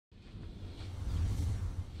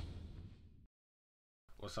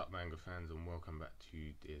What's up, manga fans, and welcome back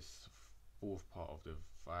to this fourth part of the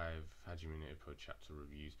 5 Hajime no Ippo chapter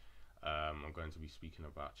reviews. I'm going to be speaking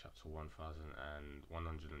about chapter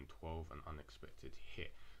 1112, An Unexpected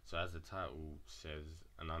Hit. So as the title says,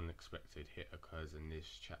 an unexpected hit occurs in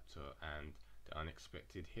this chapter, and the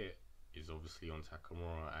unexpected hit is obviously on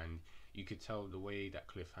Takamura, and you could tell the way that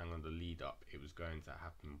cliffhanger, the lead up, it was going to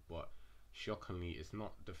happen, but shockingly, it's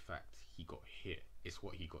not the fact he got hit, it's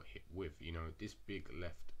what he got hit with. You know, this big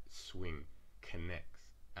left swing connects,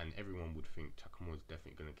 and everyone would think Takamura's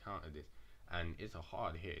definitely going to counter this. And it's a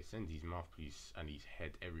hard hit. It sends his mouthpiece and his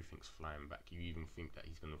head, everything's flying back. You even think that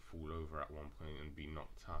he's going to fall over at one point and be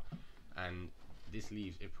knocked out. And this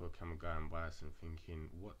leaves Ippo, Kamigai, and Bison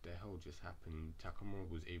thinking, what the hell just happened? Takamura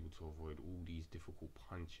was able to avoid all these difficult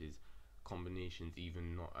punches, combinations,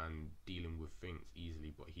 even not dealing with feints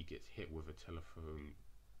easily, but he gets hit with a telephone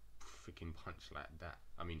freaking punch like that.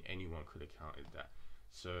 I mean, anyone could have countered that.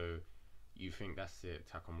 So you think that's it,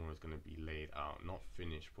 Takamura is going to be laid out, not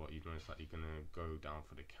finished, but he's most likely going to go down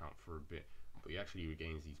for the count for a bit. But he actually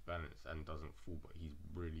regains his balance and doesn't fall, but he's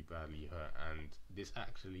really badly hurt. And this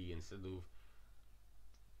actually, instead of,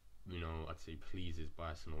 you know, I'd say pleases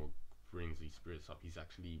Bison or brings his spirits up, he's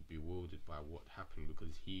actually bewildered by what happened,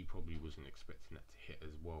 because he probably wasn't expecting that to hit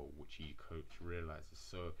as well, which he coach realizes.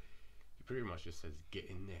 So he pretty much just says, get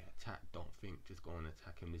in there, attack, don't think, just go and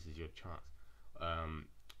attack him, this is your chance.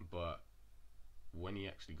 But when he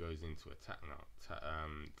actually goes into attack now,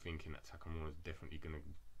 thinking that Takamura is definitely going to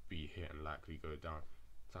be hit and likely go down,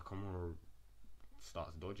 Takamura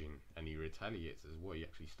starts dodging and he retaliates as well. He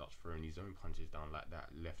actually starts throwing his own punches down like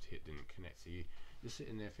that. Left hit didn't connect, so you're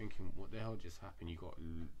sitting there thinking, what the hell just happened? You got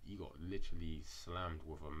literally slammed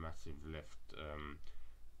with a massive left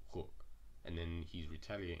hook, and then he's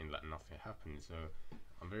retaliating like nothing happened. So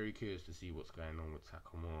I'm very curious to see what's going on with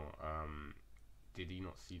Takamura. Did he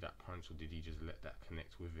not see that punch, or did he just let that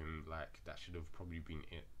connect with him? Like, that should have probably been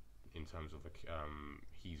it in terms of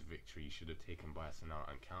his victory. He should have taken Bison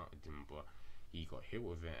out and countered him, but he got hit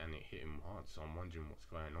with it and it hit him hard. So I'm wondering what's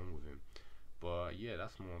going on with him. But yeah,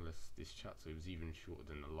 that's more or less this chapter. It was even shorter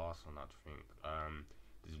than the last one, I'd think.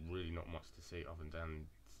 There's really not much to say other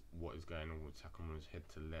than what is going on with Takamura's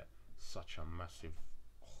head to let such a massive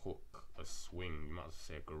hook, a swing, you might as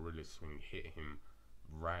well say a gorilla swing, hit him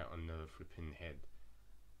right on the flipping head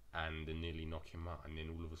and then nearly knock him out, and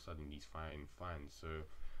then all of a sudden he's fighting fine. So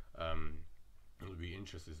it'll be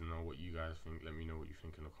interesting to know what you guys think. Let me know what you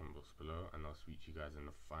think in the comment box below, and I'll speak to you guys in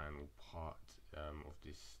the final part of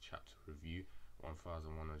this chapter review,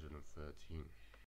 1113.